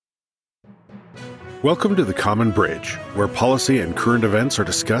Welcome to The Common Bridge, where policy and current events are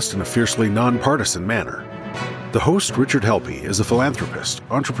discussed in a fiercely nonpartisan manner. The host, Richard Helppie, is a philanthropist,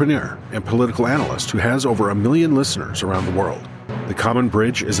 entrepreneur, and political analyst who has over 1 million listeners around the world. The Common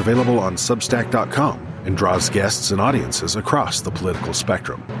Bridge is available on Substack.com and draws guests and audiences across the political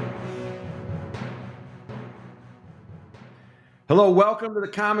spectrum. Hello, welcome to The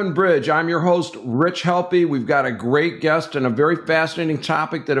Common Bridge. I'm your host, Rich Helppie. We've got a great guest and a very fascinating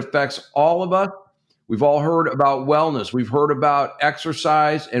topic that affects all of us. We've all heard about wellness. We've heard about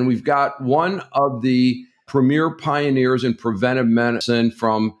exercise, and we've got one of the premier pioneers in preventive medicine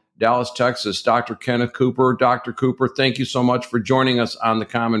from Dallas, Texas, Dr. Kenneth Cooper. Dr. Cooper, thank you so much for joining us on The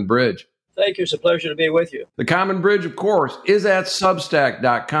Common Bridge. Thank you. It's a pleasure to be with you. The Common Bridge, of course, is at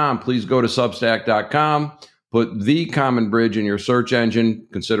Substack.com. Please go to Substack.com, put The Common Bridge in your search engine,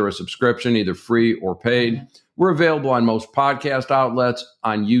 consider a subscription, either free or paid. We're available on most podcast outlets,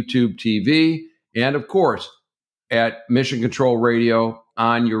 on YouTube TV, and of course, at Mission Control Radio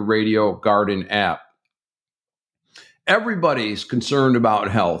on your Radio Garden app. Everybody's concerned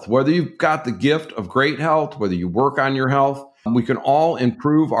about health, whether you've got the gift of great health, whether you work on your health. We can all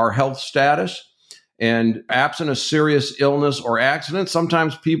improve our health status. And absent a serious illness or accident,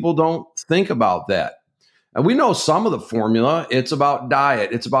 sometimes people don't think about that. And we know some of the formula. It's about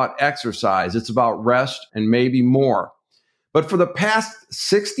diet, it's about exercise, it's about rest, and maybe more. But for the past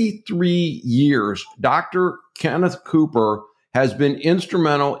 63 years, Dr. Kenneth Cooper has been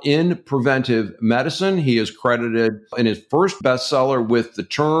instrumental in preventive medicine. He is credited in his first bestseller with the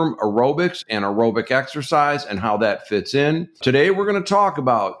term aerobics and aerobic exercise and how that fits in. Today, we're going to talk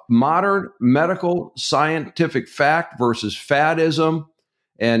about modern medical scientific fact versus fadism.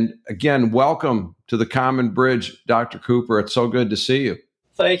 And again, welcome to The Common Bridge, Dr. Cooper. It's so good to see you.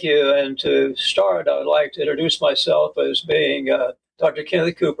 Thank you. And to start, I would like to introduce myself as being Dr.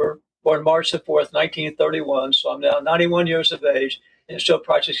 Kenneth Cooper, born March the 4th, 1931. So I'm now 91 years of age and still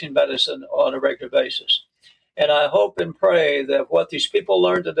practicing medicine on a regular basis. And I hope and pray that what these people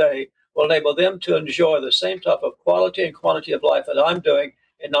learn today will enable them to enjoy the same type of quality and quantity of life that I'm doing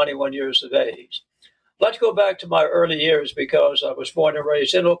at 91 years of age. Let's go back to my early years because I was born and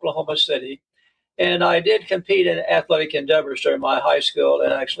raised in Oklahoma City. And I did compete in athletic endeavors during my high school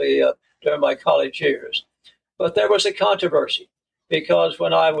and actually during my college years. But there was a controversy because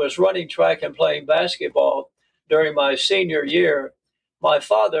when I was running track and playing basketball during my senior year, my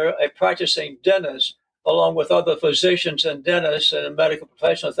father, a practicing dentist, along with other physicians and dentists and medical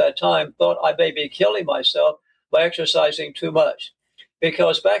professionals at that time, thought I may be killing myself by exercising too much.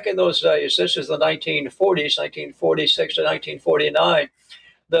 Because back in those days, this is the 1940s, 1946 to 1949,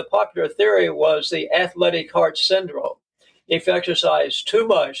 the popular theory was the athletic heart syndrome. If you exercise too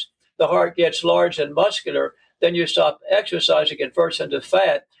much, the heart gets large and muscular, then you stop exercising, it converts into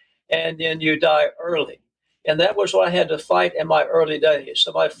fat, and then you die early. And that was what I had to fight in my early days.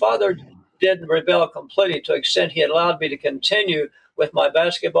 So my father didn't rebel completely to the extent he allowed me to continue with my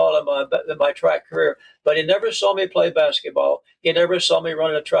basketball and my track career. But he never saw me play basketball. He never saw me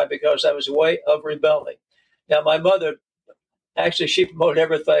run a track because that was a way of rebelling. Now, my mother, actually, she promoted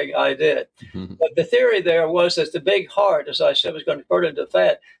everything I did. Mm-hmm. But the theory there was that the big heart, as I said, was going to convert into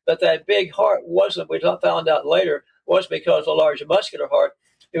fat. But that big heart wasn't, we found out later, was because of a large muscular heart.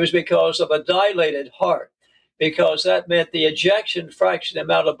 It was because of a dilated heart, because that meant the ejection fraction, the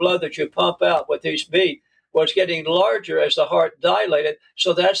amount of blood that you pump out with each beat, was getting larger as the heart dilated.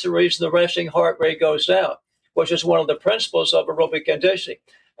 So that's the reason the resting heart rate goes down, which is one of the principles of aerobic conditioning.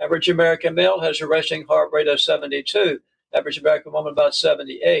 Average American male has a resting heart rate of 72. Average American woman about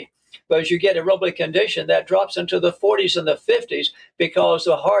 78. But as you get aerobic condition, that drops into the 40s and the 50s because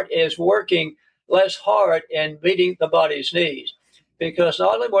the heart is working less hard in meeting the body's needs. Because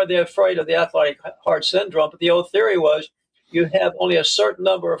not only were they afraid of the athletic heart syndrome, but the old theory was you have only a certain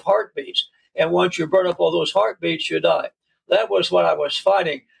number of heartbeats. And once you burn up all those heartbeats, you die. That was what I was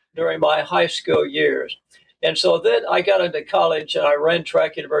fighting during my high school years. And so then I got into college and I ran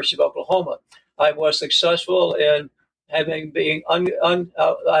track at University of Oklahoma. I was successful in I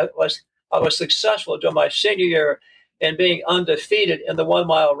was successful during my senior year in being undefeated in the 1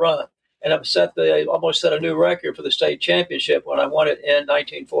 mile run. And I almost set a new record for the state championship when I won it in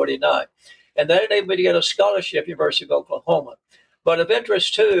 1949. And that enabled me to get a scholarship at the University of Oklahoma. But of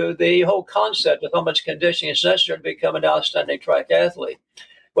interest, too, the whole concept of how much conditioning is necessary to become an outstanding track athlete.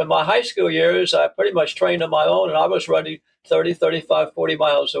 When my high school years, I pretty much trained on my own, and I was running 30, 35, 40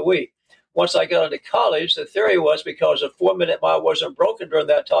 miles a week. Once I got into college, the theory was because a 4-minute mile wasn't broken during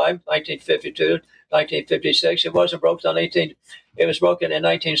that time, 1952, 1956, it wasn't broken it was broken in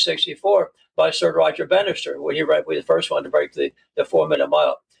 1964 by Sir Roger Bannister, when he was the first one to break the 4-minute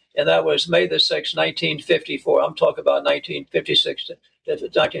mile. and that was May the 6th, 1954. I'm talking about 1956 to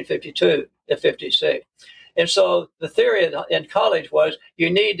 1952 to 56. And so the theory in college was you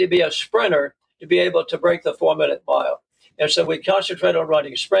need to be a sprinter to be able to break the 4-minute mile. And so we concentrated on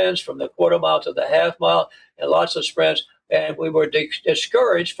running sprints from the quarter mile to the half mile and lots of sprints. And we were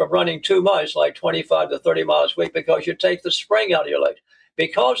discouraged from running too much, like 25 to 30 miles a week, because you take the spring out of your legs.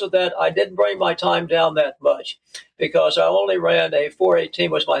 Because of that, I didn't bring my time down that much because I only ran a 4:18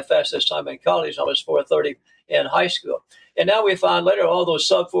 was my fastest time in college. I was 4:30 in high school. And now we find later all those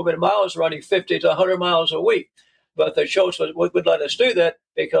sub 4-minute miles running 50 to 100 miles a week. But the coach would let us do that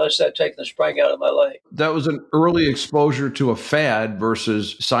because that taking the spring out of my leg. That was an early exposure to a fad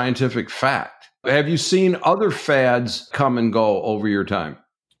versus scientific fact. Have you seen other fads come and go over your time?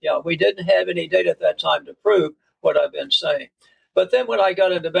 Yeah, we didn't have any data at that time to prove what I've been saying. But then when I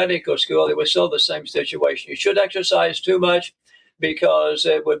got into medical school, it was still the same situation. You should exercise too much because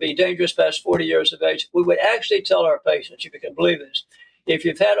it would be dangerous past 40 years of age. We would actually tell our patients, if you can believe this, if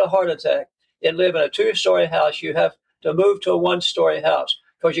you've had a heart attack and live in a 2-story house, you have to move to a 1-story house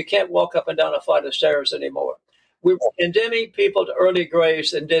because you can't walk up and down a flight of stairs anymore. We were condemning people to early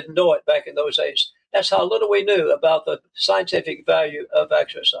graves and didn't know it back in those days. That's how little we knew about the scientific value of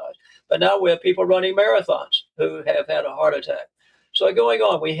exercise. But now we have people running marathons who have had a heart attack. So going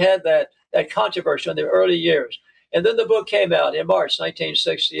on, we had that controversy in the early years. And then the book came out in March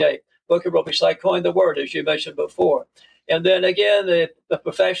 1968. Book of Aerobics, I coined the word, as you mentioned before. And then again, the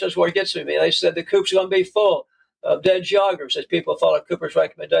professionals were against me. They said the coop's going to be full of dead joggers as people follow Cooper's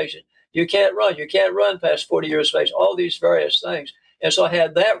recommendation. You can't run past 40 years of age, all these various things. And so I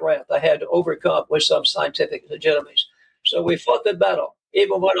had that rap I had to overcome with some scientific legitimacy. So we fought the battle,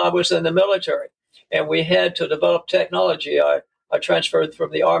 even when I was in the military. And we had to develop technology. I transferred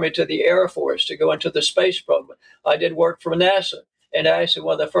from the Army to the Air Force to go into the space program. I did work for NASA. And actually,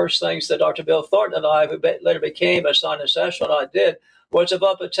 one of the first things that Dr. Bill Thornton and I, who later became a scientist astronaut, did was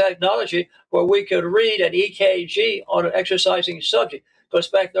develop a technology where we could read an EKG on an exercising subject. Because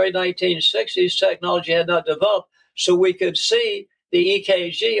back in the early 1960s, technology had not developed, so we could see the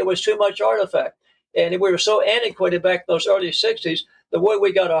EKG. It was too much artifact. And we were so antiquated back in those early 60s, the way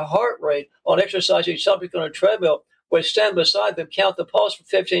we got a heart rate on exercising subject on a treadmill was stand beside them, count the pulse for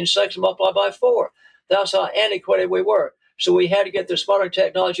 15 seconds, multiply by 4. That's how antiquated we were. So we had to get this modern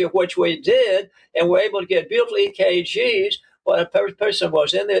technology, of which we did, and we're able to get beautiful EKGs when a person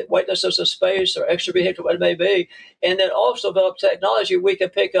was in the weightlessness of space or extravehicular, what it may be, and then also develop technology we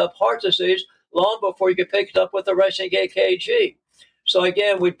could pick up heart disease long before you could pick it up with the resting EKG. So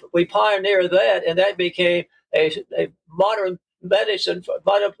again, we pioneered that, and that became a modern medicine,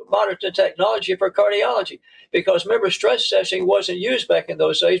 modern technology for cardiology. Because remember, stress testing wasn't used back in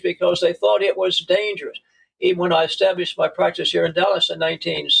those days because they thought it was dangerous. Even when I established my practice here in Dallas in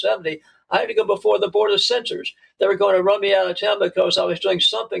 1970, I had to go before the board of censors. They were going to run me out of town because I was doing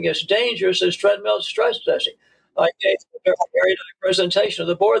something as dangerous as treadmill stress testing. I gave a very presentation to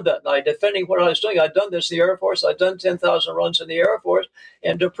the board that night defending what I was doing. I'd done this in the Air Force. I'd done 10,000 runs in the Air Force.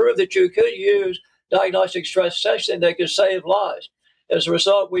 And to prove that you could use diagnostic stress testing, they could save lives. As a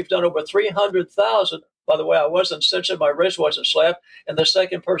result, we've done over 300,000. By the way, I wasn't censored. My wrist wasn't slapped. And the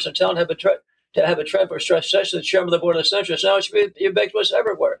second person in town to have a treadmill stress test, the chairman of the board of censors. Now it's ubiquitous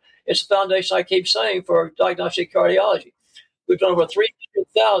everywhere. It's the foundation I keep saying for diagnostic cardiology. We've done over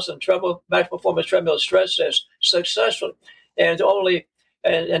 300,000 max performance treadmill stress tests successfully, and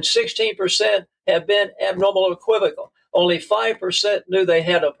 16% have been abnormal or equivocal. Only 5% knew they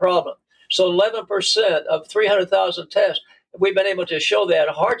had a problem. So 11% of 300,000 tests, we've been able to show they had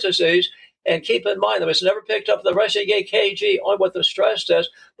heart disease. And keep in mind, that was never picked up the resting EKG only with the stress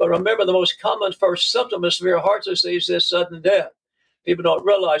test. But remember, the most common first symptom of severe heart disease is sudden death. People don't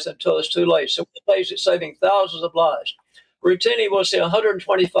realize that until it's too late. So we're saving thousands of lives. Routinely, we'll see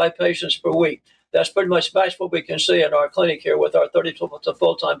 125 patients per week. That's pretty much what we can see in our clinic here with our 32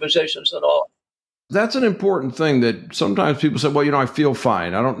 full-time physicians and all. That's an important thing that sometimes people say, well, I feel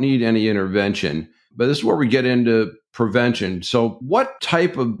fine. I don't need any intervention. But this is where we get into prevention. So what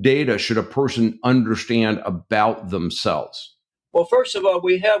type of data should a person understand about themselves? Well, first of all,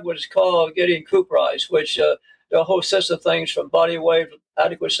 we have what is called getting Cooperized, which there are a whole set of things from body weight,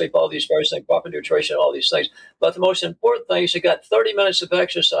 adequate sleep, all these various things, proper nutrition, all these things. But the most important thing is you got 30 minutes of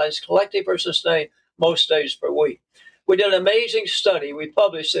exercise, collective or sustained, most days per week. We did an amazing study. We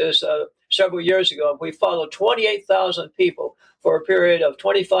published this several years ago. We followed 28,000 people for a period of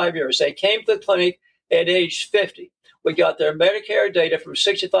 25 years. They came to the clinic at age 50. We got their Medicare data from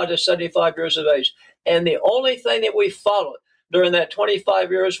 65 to 75 years of age. And the only thing that we followed during that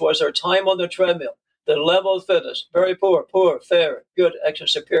 25 years was their time on the treadmill. the level of fitness, very poor, poor, fair, good,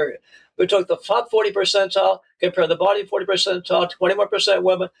 excellent, superior. We took the top 40 percentile, compared the body 40 percentile, 21%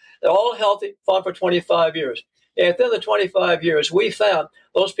 women. They're all healthy, fought for 25 years. And within the 25 years, we found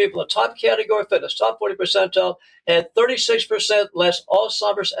those people in the top category of fitness, top 40 percentile, had 36% less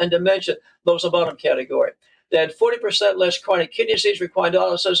Alzheimer's and dementia, those in the bottom category. They had 40% less chronic kidney disease requiring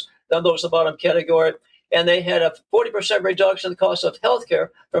dialysis than those in the bottom category. And they had a 40% reduction in the cost of health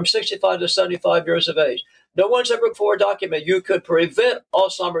care from 65 to 75 years of age. No one's ever before documented you could prevent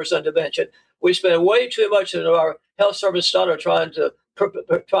Alzheimer's and dementia. We spend way too much in our health service dollar trying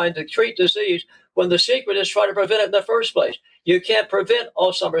to treat disease when the secret is trying to prevent it in the first place. You can't prevent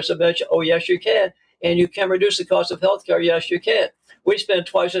Alzheimer's and dementia. Oh, yes, you can. And you can reduce the cost of health care. Yes, you can. We spend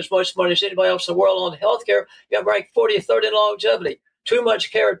twice as much money as anybody else in the world on health care. You have ranked 43rd in longevity. Too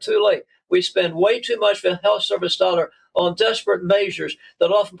much care, too late. We spend way too much of the health service dollar on desperate measures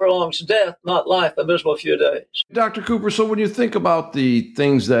that often prolongs death, not life, a miserable few days. Dr. Cooper, so when you think about the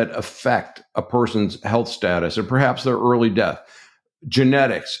things that affect a person's health status and perhaps their early death,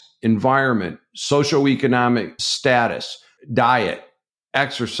 genetics, environment, socioeconomic status, diet,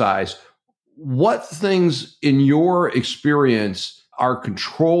 exercise, what things in your experience are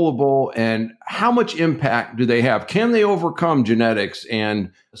controllable and how much impact do they have? Can they overcome genetics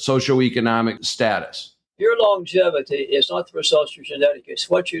and socioeconomic status? Your longevity is not the result of your genetics. It's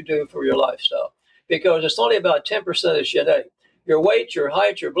what you do for your lifestyle, because it's only about 10% is genetic. Your weight, your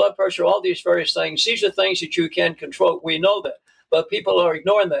height, your blood pressure, all these various things, these are things that you can control. We know that, but people are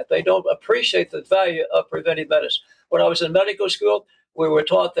ignoring that. They don't appreciate the value of preventive medicine. When I was in medical school, we were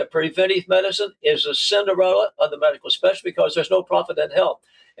taught that preventive medicine is a Cinderella of the medical specialty because there's no profit in health.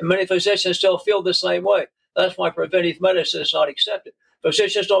 And many physicians still feel the same way. That's why preventive medicine is not accepted.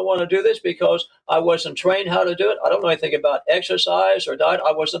 Physicians don't want to do this because I wasn't trained how to do it. I don't know anything about exercise or diet.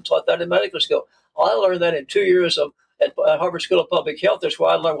 I wasn't taught that in medical school. I learned that in 2 years at Harvard School of Public Health. That's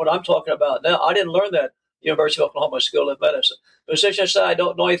where I learned what I'm talking about now. I didn't learn that at University of Oklahoma School of Medicine. Physicians say, I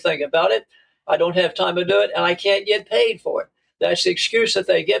don't know anything about it. I don't have time to do it, and I can't get paid for it. That's the excuse that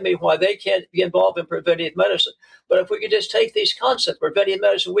they give me why they can't be involved in preventive medicine. But if we could just take these concepts, preventive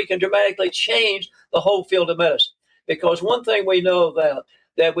medicine, we can dramatically change the whole field of medicine. Because one thing we know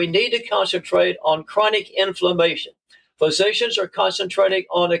that we need to concentrate on chronic inflammation. Physicians are concentrating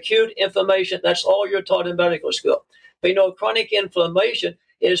on acute inflammation. That's all you're taught in medical school. We know chronic inflammation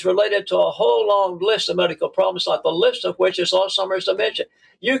is related to a whole long list of medical problems, not the list of which is Alzheimer's dementia.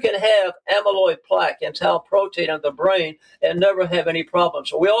 You can have amyloid plaque and tau protein in the brain and never have any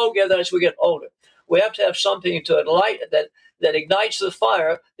problems. So we all get that as we get older. We have to have something to ignite that ignites the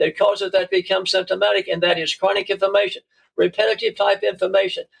fire that causes that to become symptomatic, and that is chronic inflammation, repetitive type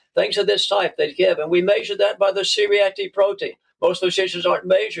inflammation, things of this type they give. And we measure that by the C-reactive protein. Most physicians aren't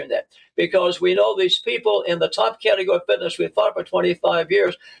measuring that because we know these people in the top category of fitness we fought for 25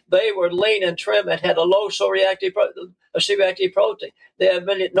 years, they were lean and trim and had a low C-reactive protein. They have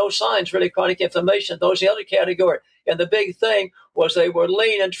no signs really chronic inflammation. Those in the other category. And the big thing was they were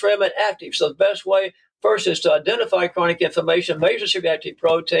lean and trim and active. So the best way first is to identify chronic inflammation, measure C-reactive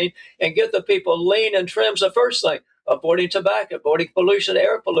protein, and get the people lean and trim is the first thing. Avoiding tobacco, avoiding pollution,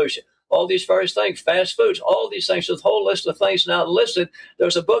 air pollution. All these various things, fast foods, all these things, with a whole list of things now listed.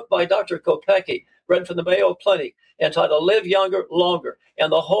 There's a book by Dr. Kopecky, written from the Mayo Clinic, entitled Live Younger, Longer.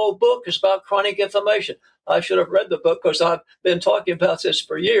 And the whole book is about chronic inflammation. I should have read the book because I've been talking about this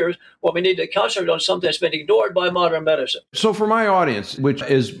for years. Well, we need to concentrate on something that's been ignored by modern medicine. So for my audience, which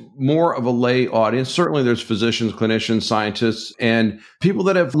is more of a lay audience, certainly there's physicians, clinicians, scientists, and people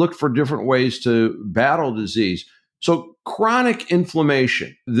that have looked for different ways to battle disease. So chronic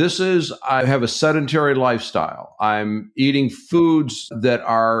inflammation, I have a sedentary lifestyle. I'm eating foods that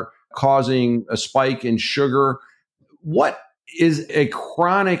are causing a spike in sugar. What is a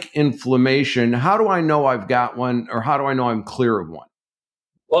chronic inflammation? How do I know I've got one, or how do I know I'm clear of one?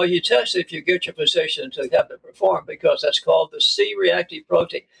 Well, you test if you get your physician to have it performed, because that's called the C-reactive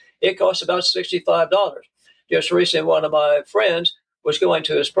protein. It costs about $65. Just recently, one of my friends was going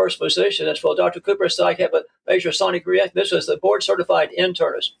to his first physician and said, well, Dr. Cooper said I have a major sonic reaction. This is the board-certified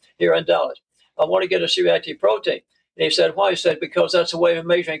internist here in Dallas. I want to get a C-reactive protein. And he said, why? He said, because that's a way of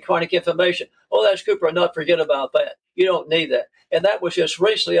measuring chronic inflammation. Oh, that's Cooper, not forget about that. You don't need that. And that was just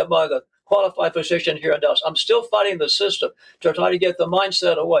recently among a qualified physician here in Dallas. I'm still fighting the system to try to get the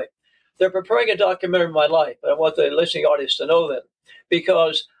mindset away. They're preparing a documentary of my life, but I want the listening audience to know that,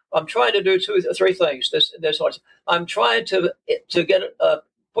 because I'm trying to do three things. I'm trying to get a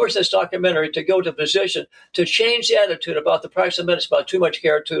portion of this documentary to go to a physician to change the attitude about the practice of medicine about too much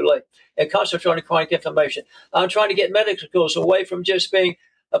care too late and concentrate on chronic inflammation. I'm trying to get medical schools away from just being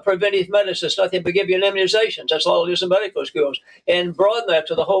preventive medicine. It's nothing but give you immunizations. That's all it is in medical schools. And broaden that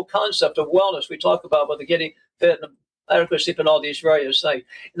to the whole concept of wellness we talk about with the getting fit and adequate sleep and all these various things.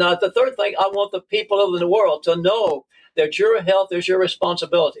 Now, the third thing, I want the people in the world to know that your health is your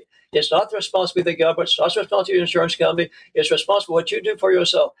responsibility. It's not the responsibility of the government. It's not the responsibility of your insurance company. It's responsible what you do for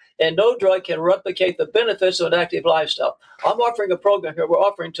yourself. And no drug can replicate the benefits of an active lifestyle. I'm offering a program here. We're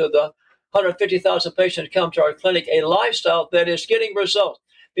offering to the 150,000 patients who come to our clinic a lifestyle that is getting results,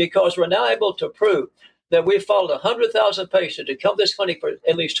 because we're now able to prove that we've followed 100,000 patients who come to this clinic for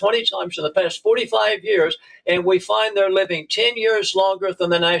at least 20 times in the past 45 years, and we find they're living 10 years longer than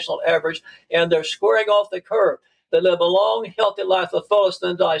the national average, and they're squaring off the curve. They live a long, healthy life, the fullest,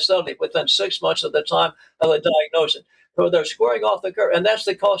 then die suddenly within 6 months of the time of the diagnosis. So they're squaring off the curve, and that's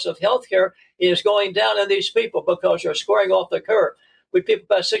the cost of health care is going down in these people because they're squaring off the curve. With people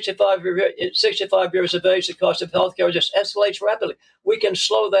past 65 years of age, the cost of health care just escalates rapidly. We can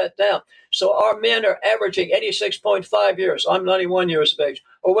slow that down. So our men are averaging 86.5 years. I'm 91 years of age.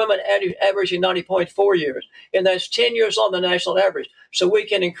 Or women averaging 90.4 years. And that's 10 years on the national average. So we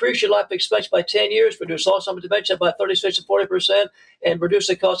can increase your life expectancy by 10 years, reduce Alzheimer's dementia by 36 to 40%, and reduce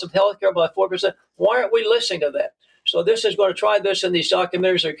the cost of health care by 4%. Why aren't we listening to that? So this is going to try this in these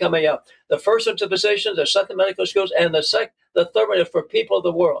documentaries that are coming out. The first one to physicians, the second medical schools, and the third one is for people of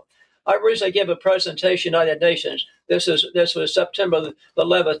the world. I recently gave a presentation at United Nations. This was September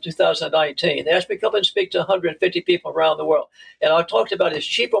 11th, 2019. They asked me to come and speak to 150 people around the world. And I talked about it's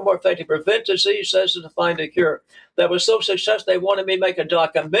cheaper, more effective to prevent disease than to find a cure. That was so successful, they wanted me to make a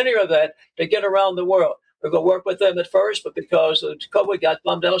documentary of that to get around the world. We're going to work with them at first, but because of COVID got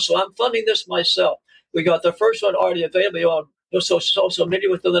bummed out, so I'm funding this myself. We got the first one already available on social media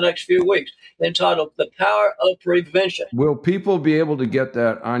within the next few weeks, entitled The Power of Prevention. Will people be able to get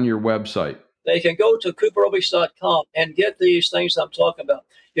that on your website? They can go to cooperobies.com and get these things I'm talking about.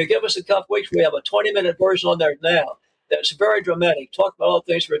 You give us a couple weeks, we have a 20-minute version on there now that's very dramatic. Talk about all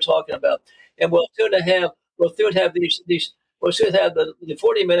the things we're talking about. And we'll soon have the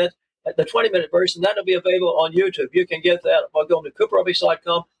 40-minute, the 20-minute version. That'll be available on YouTube. You can get that by going to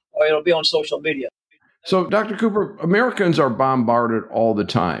cooperobies.com, or it'll be on social media. So, Dr. Cooper, Americans are bombarded all the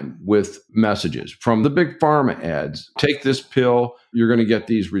time with messages from the big pharma ads. Take this pill, you're going to get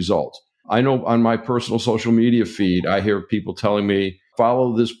these results. I know on my personal social media feed, I hear people telling me,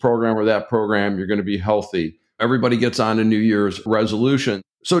 follow this program or that program, you're going to be healthy. Everybody gets on a New Year's resolution.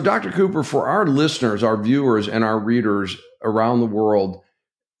 So, Dr. Cooper, for our listeners, our viewers, and our readers around the world,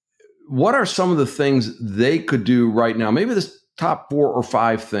 what are some of the things they could do right now? Maybe the top 4 or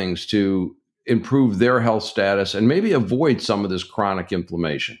 5 things to improve their health status and maybe avoid some of this chronic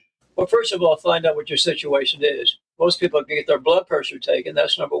inflammation? Well, first of all, find out what your situation is. Most people can get their blood pressure taken.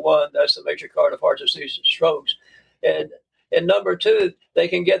 That's number one. That's the major cause of heart disease and strokes. And number 2, they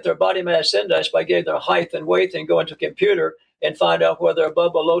can get their body mass index by getting their height and weight and go into a computer and find out whether they're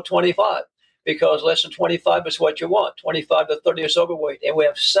above or below 25, because less than 25 is what you want. 25 to 30 is overweight. And we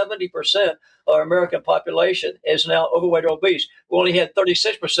have 70% of our American population is now overweight or obese. We only had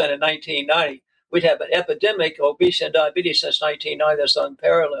 36% in 1990. We'd have an epidemic of obesity and diabetes since 1990 that's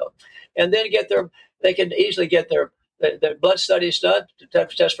unparalleled. And then they can easily get their blood studies done to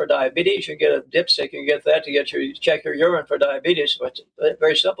test for diabetes. You can get a dipstick, you can get that to check your urine for diabetes, which is a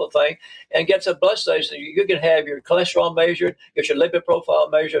very simple thing, and get some blood studies. So you can have your cholesterol measured, get your lipid profile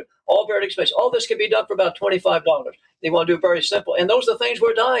measured, all very expensive. All this can be done for about $25. They want to do very simple. And those are the things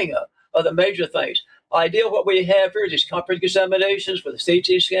we're dying of, are the major things. Ideal what we have here is these comprehensive examinations with the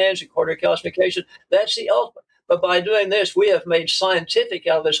CT scans and coronary calcification. That's the ultimate. But by doing this, we have made scientific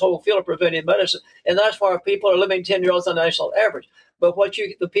out of this whole field of preventive medicine. And that's why our people are living 10 years on the national average. But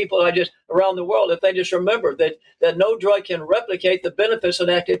the people around the world, if they just remember that no drug can replicate the benefits of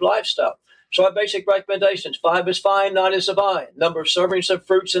an active lifestyle. So our basic recommendations: 5 is fine, 9 is fine. Number of servings of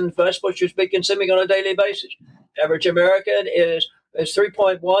fruits and vegetables you should be consuming on a daily basis. Average American is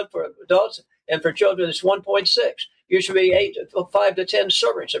 3.1 for adults, and for children it's 1.6. You should be 5 to 10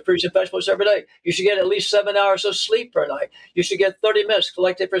 servings of fruits and vegetables every day. You should get at least 7 hours of sleep per night. You should get 30 minutes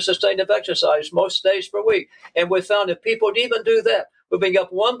collected for sustained exercise most days per week. And we found that people even do that. Moving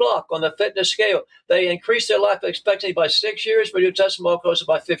up 1 block on the fitness scale, they increase their life expectancy by 6 years, reduce decimal cost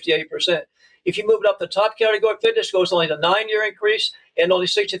by 58%. If you move it up the top category, fitness goes only to 9-year increase and only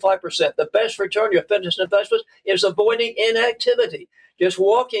 65%. The best return on your fitness investments is avoiding inactivity. Just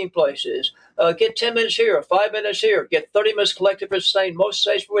walking places, get 10 minutes here, 5 minutes here, get 30 minutes collected for sustained most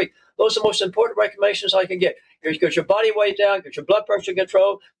days per week. Those are the most important recommendations I can get. Get your body weight down, get your blood pressure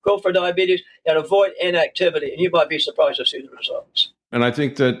control, go for diabetes, and avoid inactivity. And you might be surprised to see the results. And I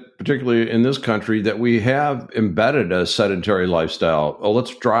think that particularly in this country that we have embedded a sedentary lifestyle. Oh,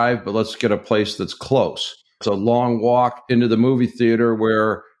 let's drive, but let's get a place that's close. It's a long walk into the movie theater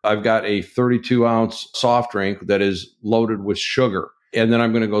where I've got a 32-ounce soft drink that is loaded with sugar. And then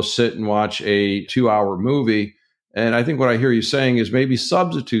I'm going to go sit and watch a 2-hour movie. And I think what I hear you saying is maybe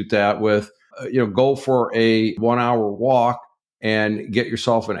substitute that with, go for a 1-hour walk and get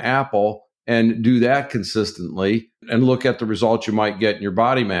yourself an apple and do that consistently and look at the results you might get in your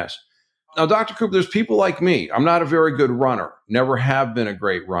body mass. Now, Dr. Cooper, there's people like me. I'm not a very good runner, never have been a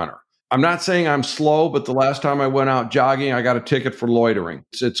great runner. I'm not saying I'm slow, but the last time I went out jogging, I got a ticket for loitering.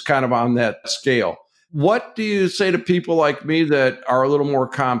 It's kind of on that scale. What do you say to people like me that are a little more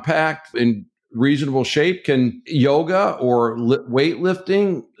compact, in reasonable shape? Can yoga or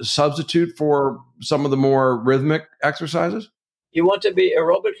weightlifting substitute for some of the more rhythmic exercises? You want to be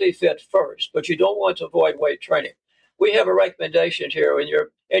aerobically fit first, but you don't want to avoid weight training. We have a recommendation here in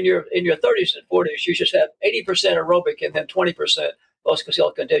your 30s and 40s, you should have 80% aerobic and then 20%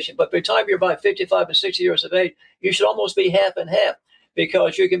 musculoskeletal condition. But by the time you're about 55 and 60 years of age, you should almost be half and half,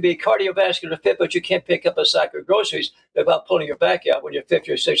 because you can be cardiovascular fit, but you can't pick up a sack of groceries without pulling your back out when you're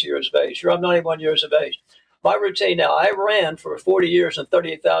 50 or 60 years of age. I'm 91 years of age. My routine now, I ran for 40 years and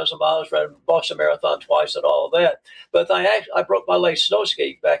 38,000 miles, ran Boston Marathon twice and all of that. But I broke my leg snow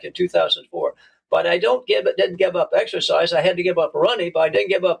skiing back in 2004. But I didn't give up exercise. I had to give up running, but I didn't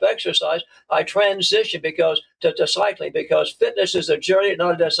give up exercise. I transitioned to cycling, because fitness is a journey,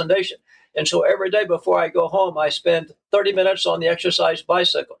 not a destination. And so every day before I go home, I spend 30 minutes on the exercise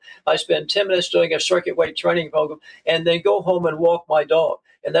bicycle. I spend 10 minutes doing a circuit weight training program, and then go home and walk my dog.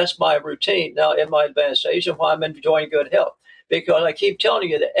 And that's my routine now in my advanced age, and why I'm enjoying good health. Because I keep telling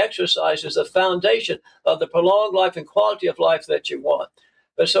you that exercise is the foundation of the prolonged life and quality of life that you want.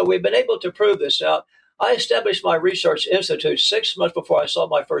 But so we've been able to prove this out. I established my research institute 6 months before I saw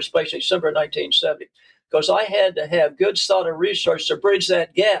my first patient, December 1970, because I had to have good, solid research to bridge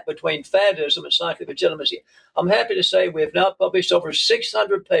that gap between fadism and scientific legitimacy. I'm happy to say we have now published over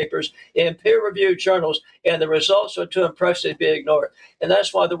 600 papers in peer-reviewed journals, and the results are too impressive to be ignored. And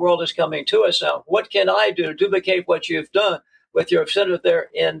that's why the world is coming to us now. What can I do to duplicate what you've done with your center there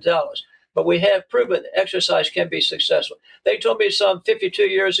in Dallas? But we have proven that exercise can be successful. They told me some 52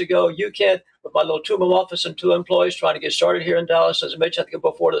 years ago, you can't, with my little two-room office and 2 employees trying to get started here in Dallas, as I mentioned, I think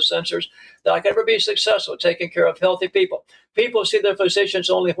before the censors, that I can never be successful taking care of healthy people. People see their physicians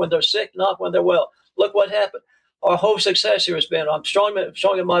only when they're sick, not when they're well. Look what happened. Our whole success here has been, I'm strong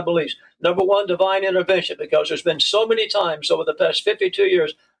in my beliefs. Number one, divine intervention, because there's been so many times over the past 52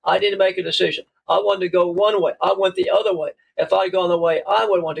 years, I didn't make a decision. I wanted to go one way. I went the other way. If I'd gone the way I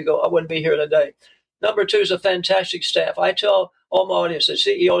would want to go, I wouldn't be here today. Number two is a fantastic staff. I tell all my audience the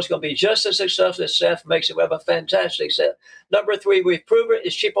CEO is going to be just as successful as staff makes it. We have a fantastic staff. Number three, we've proven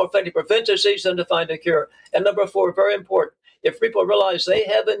it's cheaper to prevent disease than to find a cure. And number four, very important, if people realize they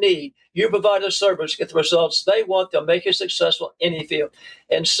have a need, you provide a service, get the results they want, they'll make you successful in any field.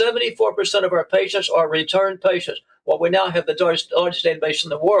 And 74% of our patients are return patients. Well, we now have the largest database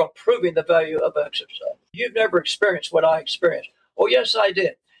in the world proving the value of exercise. You've never experienced what I experienced. Oh, yes, I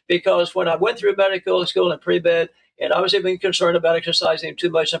did. Because when I went through medical school and pre-med, and I was even concerned about exercising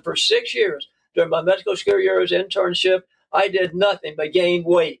too much, and for 6 years during my medical school years, internship, I did nothing but gain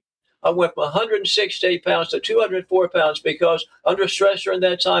weight. I went from 168 pounds to 204 pounds because under stress during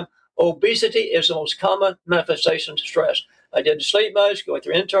that time, obesity is the most common manifestation of stress. I didn't sleep much, going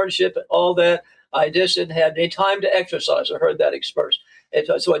through internship and all that. I just didn't have any time to exercise. I heard that expressed. And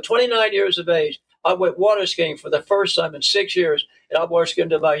so at 29 years of age, I went water skiing for the first time in 6 years, and I water skied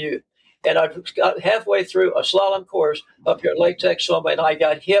into my youth. And I got halfway through a slalom course up here at Lake Texoma, and I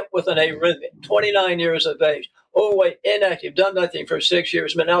got hit with an arrhythmia, 29 years of age. Overweight, inactive, done nothing for 6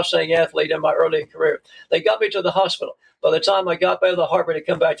 years, been an outstanding athlete in my early career. They got me to the hospital. By the time I got back to the heart rate to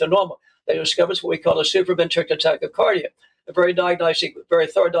come back to normal, they discovered what we call a supraventricular tachycardia. A very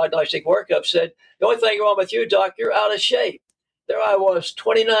thorough diagnostic workup said, the only thing wrong with you, doc, you're out of shape. There I was,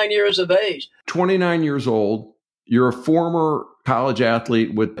 29 years of age. 29 years old. You're a former college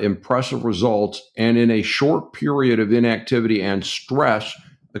athlete with impressive results, and in a short period of inactivity and stress,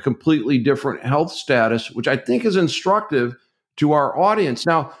 a completely different health status, which I think is instructive to our audience.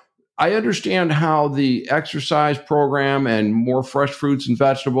 Now, I understand how the exercise program and more fresh fruits and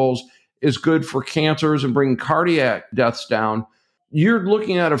vegetables is good for cancers and bringing cardiac deaths down. You're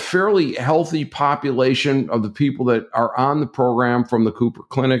looking at a fairly healthy population of the people that are on the program from the Cooper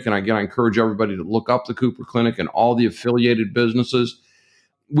Clinic. And again, I encourage everybody to look up the Cooper Clinic and all the affiliated businesses.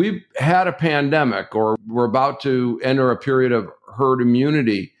 We've had a pandemic, or we're about to enter a period of herd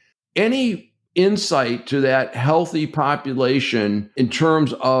immunity. Any insight to that healthy population in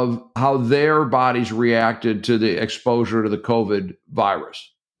terms of how their bodies reacted to the exposure to the COVID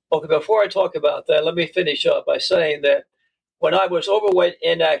virus? Okay, before I talk about that, let me finish up by saying that when I was overweight,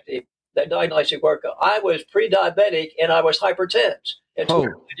 inactive, that diagnostic workup, I was pre-diabetic and I was hypertense at 2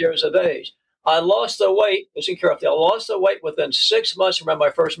 years of age. I lost the weight, listen carefully, I lost the weight within 6 months and ran my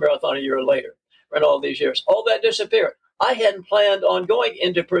first marathon a year later, ran all these years. All that disappeared. I hadn't planned on going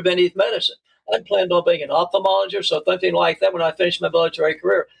into preventive medicine. I planned on being an ophthalmologist or something like that when I finished my military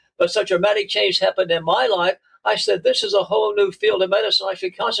career. But such a dramatic change happened in my life. I said, this is a whole new field of medicine. I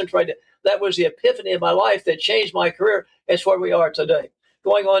should concentrate it. That was the epiphany of my life that changed my career. It's where we are today.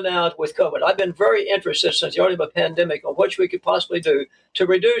 Going on now with COVID, I've been very interested since the early of the pandemic on what we could possibly do to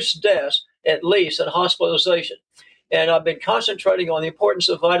reduce deaths, at least, and hospitalization. And I've been concentrating on the importance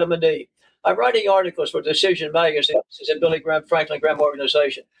of vitamin D. I'm writing articles for Decision Magazine. This is a Billy Graham, Franklin Graham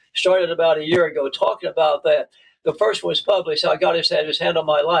organization. Started about a year ago talking about that. The first one was published, how God has had his hand on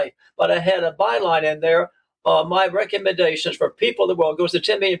my life. But I had a byline in there, my recommendations for people in the world, goes to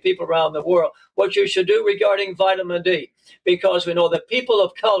 10 million people around the world, what you should do regarding vitamin D. Because we know that people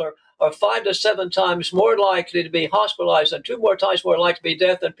of color are 5 to 7 times more likely to be hospitalized and 2 more times more likely to be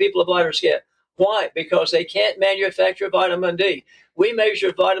dead than people of lighter skin. Why? Because they can't manufacture vitamin D. We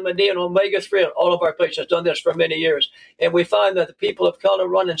measure vitamin D and omega-3 in all of our patients, done this for many years. And we find that the people of color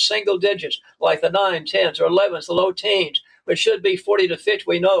run in single digits, like the 9, 10s, or 11s, the low teens, which should be 40 to 50.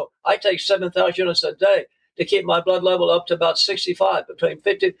 We know I take 7,000 units a day to keep my blood level up to about 65, between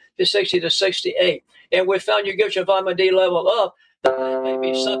 50 to 60 to 68. And we found you get your vitamin D level up, that may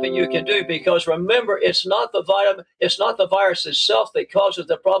be something you can do, because remember, it's not the virus itself that causes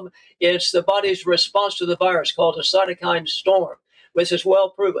the problem. It's the body's response to the virus called a cytokine storm, which is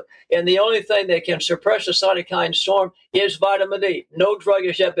well proven. And the only thing that can suppress the cytokine storm is vitamin D. No drug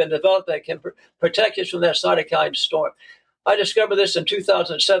has yet been developed that can protect us from that cytokine storm. I discovered this in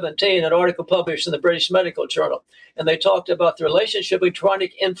 2017, an article published in the British Medical Journal. And they talked about the relationship between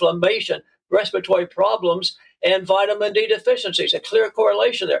chronic inflammation, respiratory problems, and vitamin D deficiencies. A clear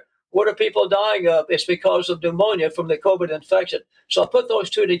correlation there. What are people dying of? It's because of pneumonia from the COVID infection. So I put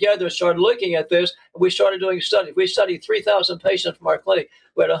those two together and started looking at this, and we started doing studies. We studied 3,000 patients from our clinic.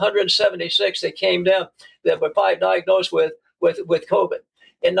 We had 176 that came down that were diagnosed with COVID.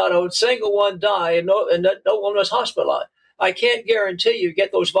 And not a single one died, and no one was hospitalized. I can't guarantee you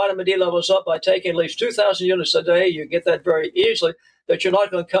get those vitamin D levels up by taking at least 2,000 units a day. You get that very easily, that you're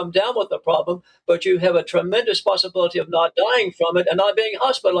not going to come down with the problem, but you have a tremendous possibility of not dying from it and not being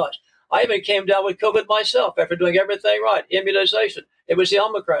hospitalized. I even came down with COVID myself after doing everything right, immunization. It was the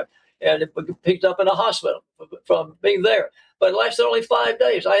Omicron, and it picked up in a hospital from being there. But it lasted only 5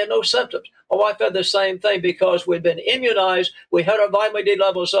 days. I had no symptoms. My wife had the same thing because we'd been immunized. We had our vitamin D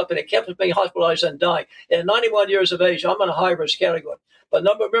levels up, and it kept us being hospitalized and dying. At 91 years of age, I'm in a high-risk category. But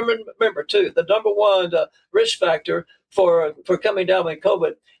remember, too, the number one risk factor for coming down with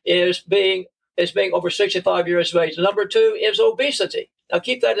COVID is being over 65 years of age. Number 2 is obesity. Now,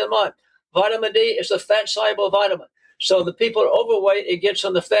 keep that in mind. Vitamin D is a fat-soluble vitamin. So the people are overweight, it gets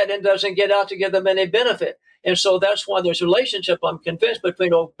on the fat and doesn't get out to give them any benefit. And so that's why there's a relationship, I'm convinced,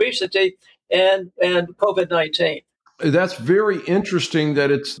 between obesity and COVID-19. That's very interesting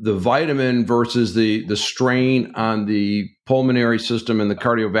that it's the vitamin versus the strain on the pulmonary system and the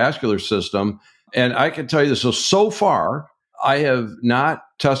cardiovascular system. And I can tell you this, so far, I have not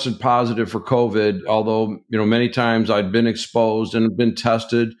tested positive for COVID, although, many times I'd been exposed and been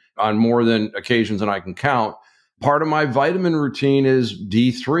tested on more than occasions than I can count. Part of my vitamin routine is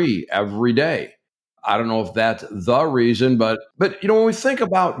D3 every day. I don't know if that's the reason, but when we think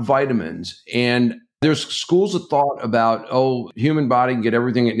about vitamins, and there's schools of thought about, human body can get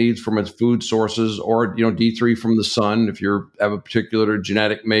everything it needs from its food sources, or, D3 from the sun if you have a particular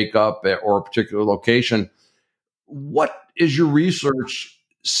genetic makeup or a particular location. What is your research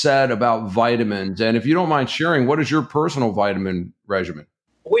said about vitamins? And if you don't mind sharing, what is your personal vitamin regimen?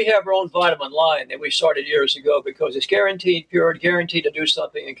 We have our own vitamin line that we started years ago because it's guaranteed pure, guaranteed to do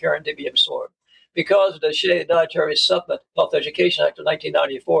something, and guaranteed to be absorbed. Because of the Shea Dietary Supplement Health Education Act of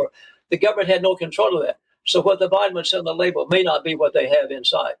 1994, the government had no control of that. So what the vitamins on the label may not be what they have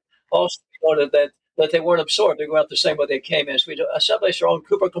inside. Also, we noted that they weren't absorbed. They go out the same way they came in. So we established our own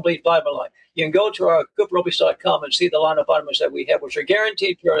Cooper Complete Vitamin line. You can go to our CooperOpus.com and see the line of vitamins that we have, which are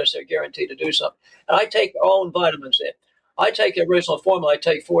guaranteed pureness. They're guaranteed to do something. And I take our own vitamins in. I take the original formula. I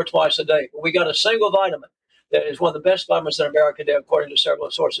take 4 twice a day. But we got a single vitamin that is one of the best vitamins in America today, according to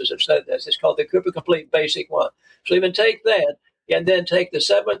several sources have said this. It's called the Cooper Complete Basic One. So even take that. and then take the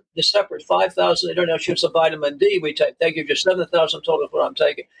separate 5,000 internal shoots of vitamin D we take. That gives you 7,000 total of what I'm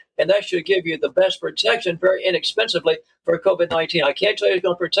taking. And that should give you the best protection very inexpensively for COVID-19. I can't tell you it's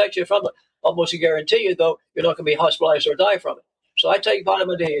going to protect you from it. Almost guarantee you, though, you're not going to be hospitalized or die from it. So I take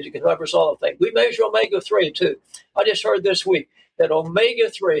vitamin D as you can cover all the things. We measure omega-3 too. I just heard this week that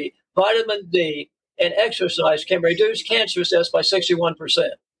omega-3, vitamin D, and exercise can reduce cancer deaths by 61%.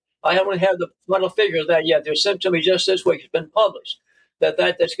 I haven't had the final figure of that yet. They're sent to me just this week. It's been published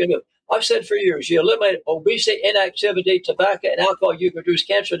that's going to do. I've said for years, you eliminate obesity, inactivity, tobacco, and alcohol, you reduce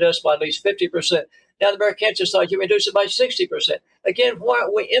cancer deaths by at least 50%. Now, the American Cancer Society, you reduce it by 60%. Again, why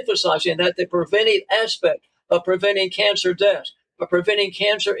aren't we emphasizing that the preventive aspect of preventing cancer deaths, of preventing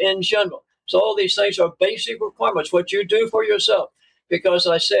cancer in general? So all these things are basic requirements, what you do for yourself. Because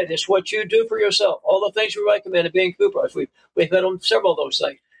I said, it's what you do for yourself. All the things we recommend at Being Coopers, we've hit on several of those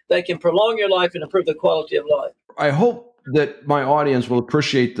things. They can prolong your life and improve the quality of life. I hope that my audience will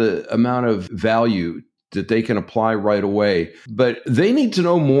appreciate the amount of value that they can apply right away. But they need to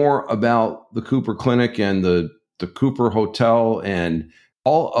know more about the Cooper Clinic and the Cooper Hotel and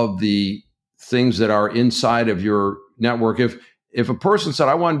all of the things that are inside of your network. If a person said,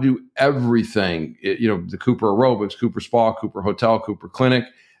 I want to do everything, the Cooper Aerobics, Cooper Spa, Cooper Hotel, Cooper Clinic,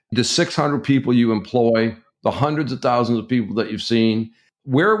 the 600 people you employ, the hundreds of thousands of people that you've seen,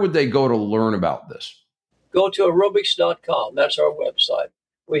 where would they go to learn about this? Go to aerobics.com. That's our website.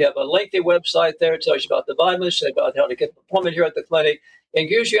 We have a lengthy website there. It tells you about the vitamins, about how to get the appointment here at the clinic, and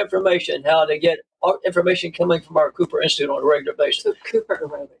gives you information how to get our information coming from our Cooper Institute on a regular basis. So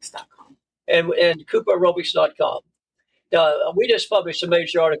CooperAerobics.com. And CooperAerobics.com. We just published a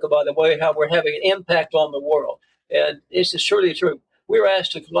major article, by the way, how we're having an impact on the world. And this is surely true. We were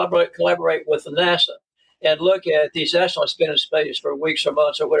asked to collaborate with NASA and look at these astronauts been in space for weeks or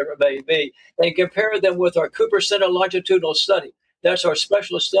months or whatever it may be, and compare them with our Cooper Center longitudinal study. That's our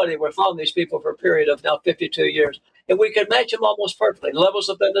specialist study. We're following these people for a period of now 52 years. And we could match them almost perfectly. Levels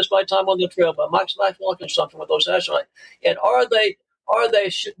of fitness by time on the trail, by max lifelong consumption with those astronauts. And are they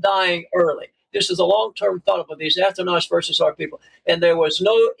dying early? This is a long-term thought of these astronauts versus our people. And there was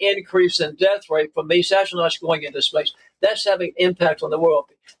no increase in death rate from these astronauts going into space. That's having impact on the world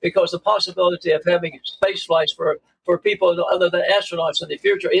because the possibility of having space flights for people other than astronauts in the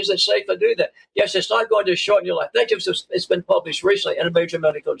future, is it safe to do that? Yes, it's not going to shorten your life. It's been published recently in a major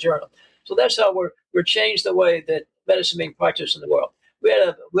medical journal. So that's how we're changed the way that medicine being practiced in the world.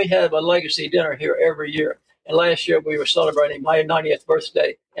 We have a legacy dinner here every year. And last year we were celebrating my 90th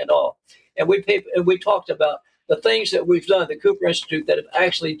birthday and all. And we talked about the things that we've done at the Cooper Institute that have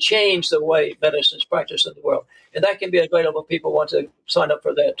actually changed the way medicine is practiced in the world. And that can be available if people want to sign up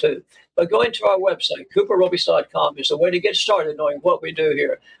for that too. But going to our website, CooperAerobics.com, is a way to get started knowing what we do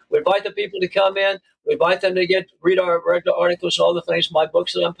here. We invite the people to come in. We invite them to read our regular articles, all the things, my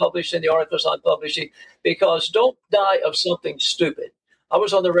books that I'm publishing, the articles I'm publishing, because don't die of something stupid. I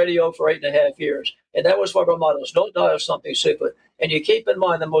was on the radio for 8.5 years, and that was one of our mottos: don't die of something stupid. And you keep in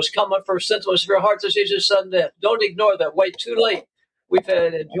mind the most common first symptoms of your heart disease is sudden death. Don't ignore that. Wait too late. We've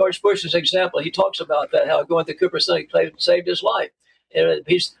had George Bush's example. He talks about that, how going to Cooper Clinic saved his life. And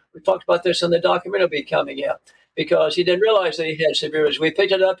we talked about this in the documentary will be coming out because he didn't realize that he had severe disease. We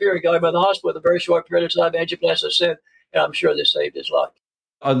picked it up here and got him in the hospital with a very short period of time, angioplasty said, and I'm sure this saved his life.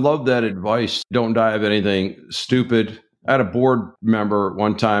 I love that advice. Don't die of anything stupid. I had a board member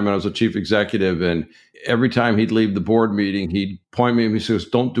one time, and I was a chief executive, and every time he'd leave the board meeting, he'd point me and he says,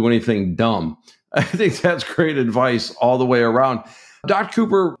 don't do anything dumb. I think that's great advice all the way around. Dr.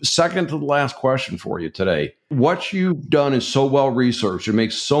 Cooper, second to the last question for you today. What you've done is so well researched. It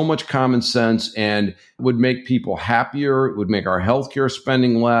makes so much common sense and would make people happier. It would make our healthcare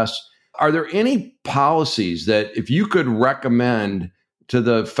spending less. Are there any policies that if you could recommend to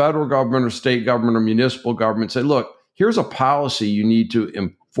the federal government or state government or municipal government, say, look, here's a policy you need to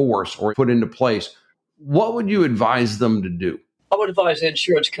enforce or put into place, what would you advise them to do? I would advise the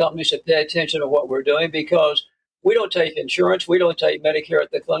insurance companies to pay attention to what we're doing because we don't take insurance, we don't take Medicare at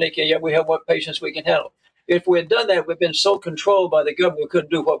the clinic, and yet we have what patients we can handle. If we had done that, we've been so controlled by the government, we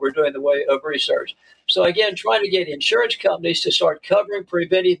couldn't do what we're doing in the way of research. So again, trying to get insurance companies to start covering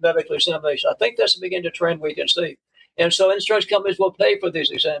preventive medical examinations. I think that's the beginning of trend we can see. And so insurance companies will pay for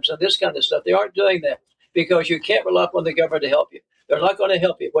these exams and this kind of stuff. They aren't doing that because you can't rely upon the government to help you. They're not going to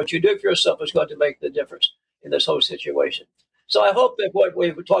help you. What you do for yourself is going to make the difference in this whole situation. So I hope that what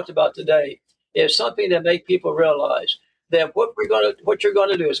we've talked about today is something that make people realize that what you're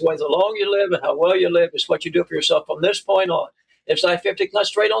going to do is whether long you live and how well you live is what you do for yourself from this point on. It's I-50,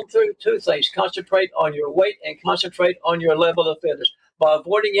 concentrate on two things. Concentrate on your weight and concentrate on your level of fitness by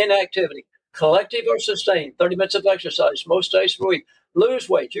avoiding inactivity. collective or sustained, 30 minutes of exercise most days per week. Lose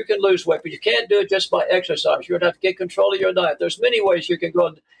weight. You can lose weight, but you can't do it just by exercise. You're going to have to get control of your diet. There's many ways you can go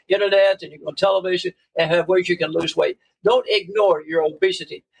on the internet and you go on television and have ways you can lose weight. Don't ignore your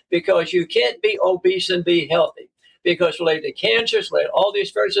obesity, because you can't be obese and be healthy, because it's related to cancer, it's related to all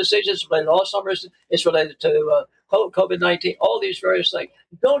these various diseases, it's related to Alzheimer's, it's related to COVID-19, all these various things.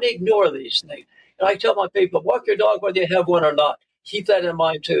 Don't ignore these things. And I tell my people, walk your dog whether you have one or not. Keep that in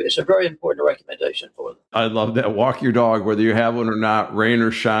mind, too. It's a very important recommendation for them. I love that. Walk your dog, whether you have one or not, rain or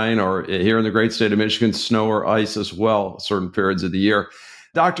shine, or here in the great state of Michigan, snow or ice as well, certain periods of the year.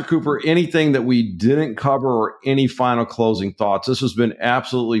 Dr. Cooper, anything that we didn't cover or any final closing thoughts? This has been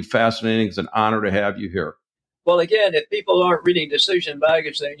absolutely fascinating. It's an honor to have you here. Well, again, if people aren't reading Decision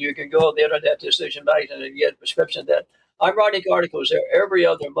Magazine, you can go on the internet, Decision Magazine, and get a prescription of that. I'm writing articles there every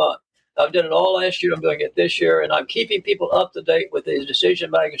other month. I've done it all last year. I'm doing it this year, and I'm keeping people up to date with these Decision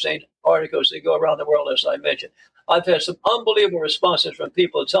Magazine articles that go around the world, as I mentioned. I've had some unbelievable responses from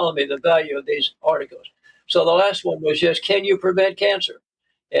people telling me the value of these articles. So the last one was just, can you prevent cancer?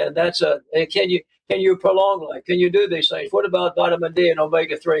 And that's can you prolong life? Can you do these things? What about vitamin D and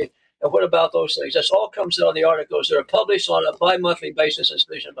omega-3? And what about those things? This all comes out of the articles that are published on a bi-monthly basis in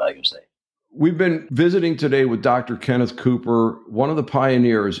Decision Magazine. We've been visiting today with Dr. Kenneth Cooper, one of the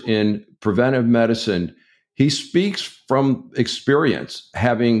pioneers in preventive medicine. He speaks from experience,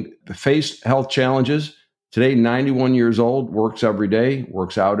 having faced health challenges. Today, 91 years old, works every day,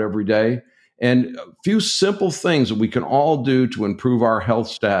 works out every day, and a few simple things that we can all do to improve our health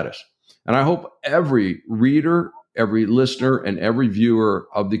status. And I hope every reader, every listener, and every viewer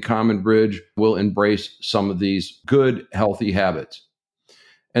of The Common Bridge will embrace some of these good, healthy habits.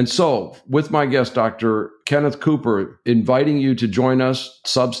 And so, with my guest, Dr. Kenneth Cooper, inviting you to join us,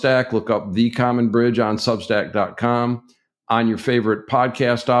 Substack, look up The Common Bridge on Substack.com, on your favorite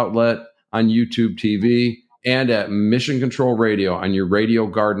podcast outlet, on YouTube TV, and at Mission Control Radio on your Radio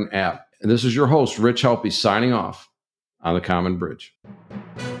Garden app. And this is your host, Rich Helppie, signing off on The Common Bridge.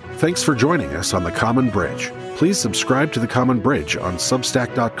 Thanks for joining us on The Common Bridge. Please subscribe to The Common Bridge on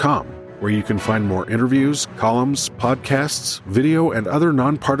Substack.com, where you can find more interviews, columns, podcasts, video, and other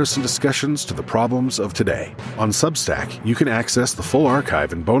nonpartisan discussions to the problems of today. On Substack, you can access the full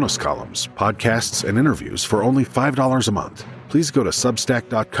archive and bonus columns, podcasts, and interviews for only $5 a month. Please go to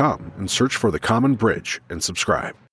Substack.com and search for The Common Bridge and subscribe.